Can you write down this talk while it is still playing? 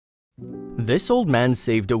This old man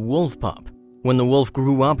saved a wolf pup. When the wolf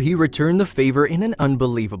grew up, he returned the favor in an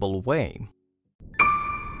unbelievable way.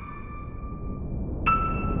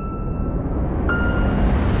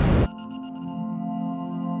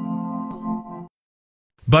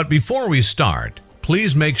 But before we start,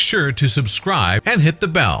 please make sure to subscribe and hit the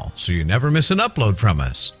bell so you never miss an upload from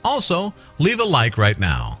us. Also, leave a like right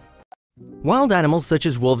now. Wild animals such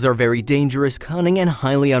as wolves are very dangerous, cunning, and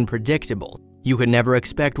highly unpredictable. You could never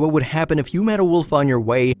expect what would happen if you met a wolf on your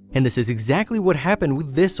way, and this is exactly what happened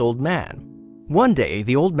with this old man. One day,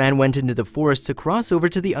 the old man went into the forest to cross over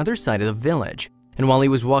to the other side of the village, and while he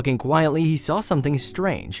was walking quietly, he saw something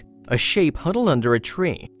strange, a shape huddled under a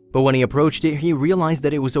tree. But when he approached it, he realized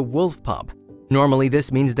that it was a wolf pup. Normally,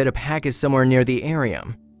 this means that a pack is somewhere near the area.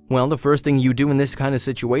 Well, the first thing you do in this kind of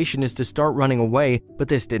situation is to start running away, but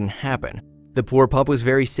this didn't happen. The poor pup was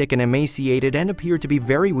very sick and emaciated and appeared to be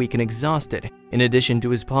very weak and exhausted, in addition to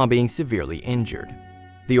his paw being severely injured.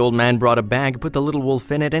 The old man brought a bag, put the little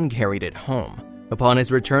wolf in it, and carried it home. Upon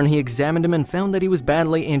his return, he examined him and found that he was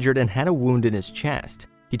badly injured and had a wound in his chest.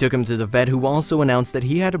 He took him to the vet, who also announced that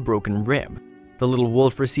he had a broken rib. The little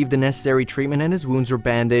wolf received the necessary treatment and his wounds were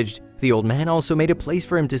bandaged. The old man also made a place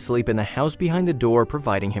for him to sleep in the house behind the door,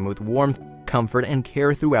 providing him with warmth, comfort, and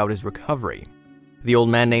care throughout his recovery. The old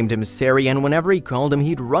man named him Sari, and whenever he called him,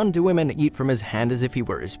 he'd run to him and eat from his hand as if he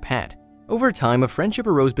were his pet. Over time, a friendship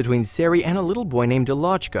arose between Sari and a little boy named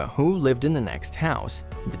Iloshka, who lived in the next house.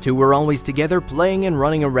 The two were always together, playing and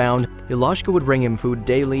running around. Iloshka would bring him food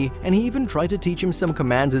daily, and he even tried to teach him some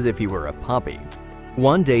commands as if he were a puppy.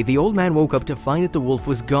 One day, the old man woke up to find that the wolf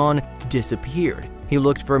was gone, disappeared. He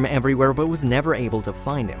looked for him everywhere but was never able to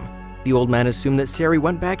find him. The old man assumed that Sari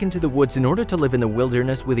went back into the woods in order to live in the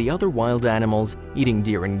wilderness with the other wild animals, eating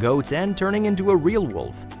deer and goats and turning into a real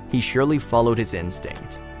wolf. He surely followed his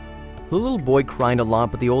instinct. The little boy cried a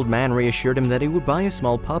lot, but the old man reassured him that he would buy a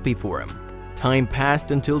small puppy for him. Time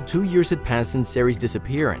passed until 2 years had passed since Sari's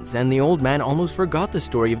disappearance, and the old man almost forgot the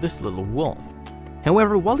story of this little wolf.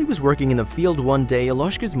 However, while he was working in the field one day,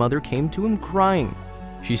 Iloshka's mother came to him crying.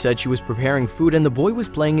 She said she was preparing food and the boy was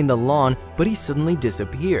playing in the lawn, but he suddenly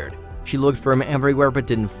disappeared. She looked for him everywhere but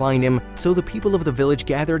didn't find him, so the people of the village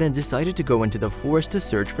gathered and decided to go into the forest to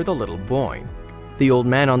search for the little boy. The old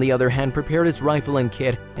man, on the other hand, prepared his rifle and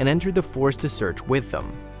kit and entered the forest to search with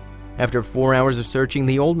them. After 4 hours of searching,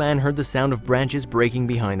 the old man heard the sound of branches breaking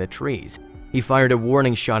behind the trees. He fired a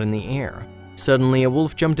warning shot in the air. Suddenly, a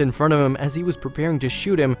wolf jumped in front of him. As he was preparing to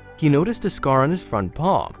shoot him, he noticed a scar on his front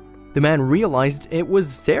paw. The man realized it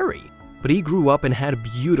was Sari, but he grew up and had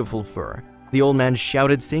beautiful fur. The old man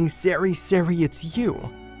shouted, saying, "Sari, Sari, it's you."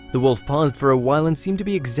 The wolf paused for a while and seemed to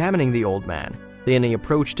be examining the old man. Then he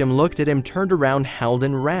approached him, looked at him, turned around, howled,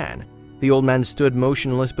 and ran. The old man stood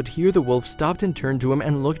motionless, but here the wolf stopped and turned to him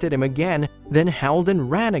and looked at him again, then howled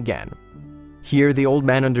and ran again. Here the old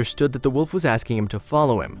man understood that the wolf was asking him to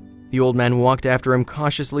follow him. The old man walked after him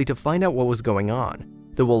cautiously to find out what was going on.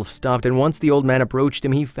 The wolf stopped, and once the old man approached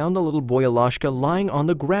him, he found the little boy Iloshka lying on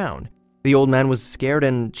the ground. The old man was scared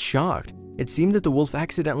and shocked. It seemed that the wolf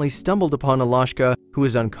accidentally stumbled upon Iloshka, who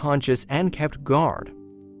was unconscious, and kept guard.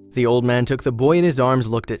 The old man took the boy in his arms,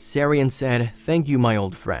 looked at Sari, and said, "Thank you, my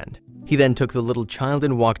old friend." He then took the little child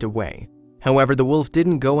and walked away. However, the wolf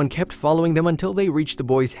didn't go and kept following them until they reached the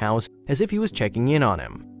boy's house, as if he was checking in on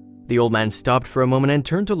him. The old man stopped for a moment and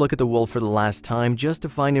turned to look at the wolf for the last time, just to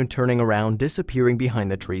find him turning around, disappearing behind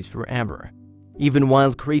the trees forever. Even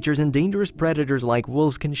wild creatures and dangerous predators like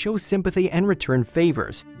wolves can show sympathy and return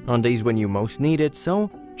favors on days when you most need it, so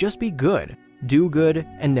just be good, do good,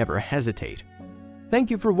 and never hesitate. Thank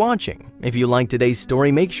you for watching. If you liked today's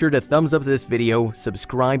story, make sure to thumbs up this video,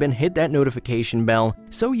 subscribe, and hit that notification bell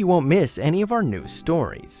so you won't miss any of our new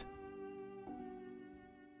stories.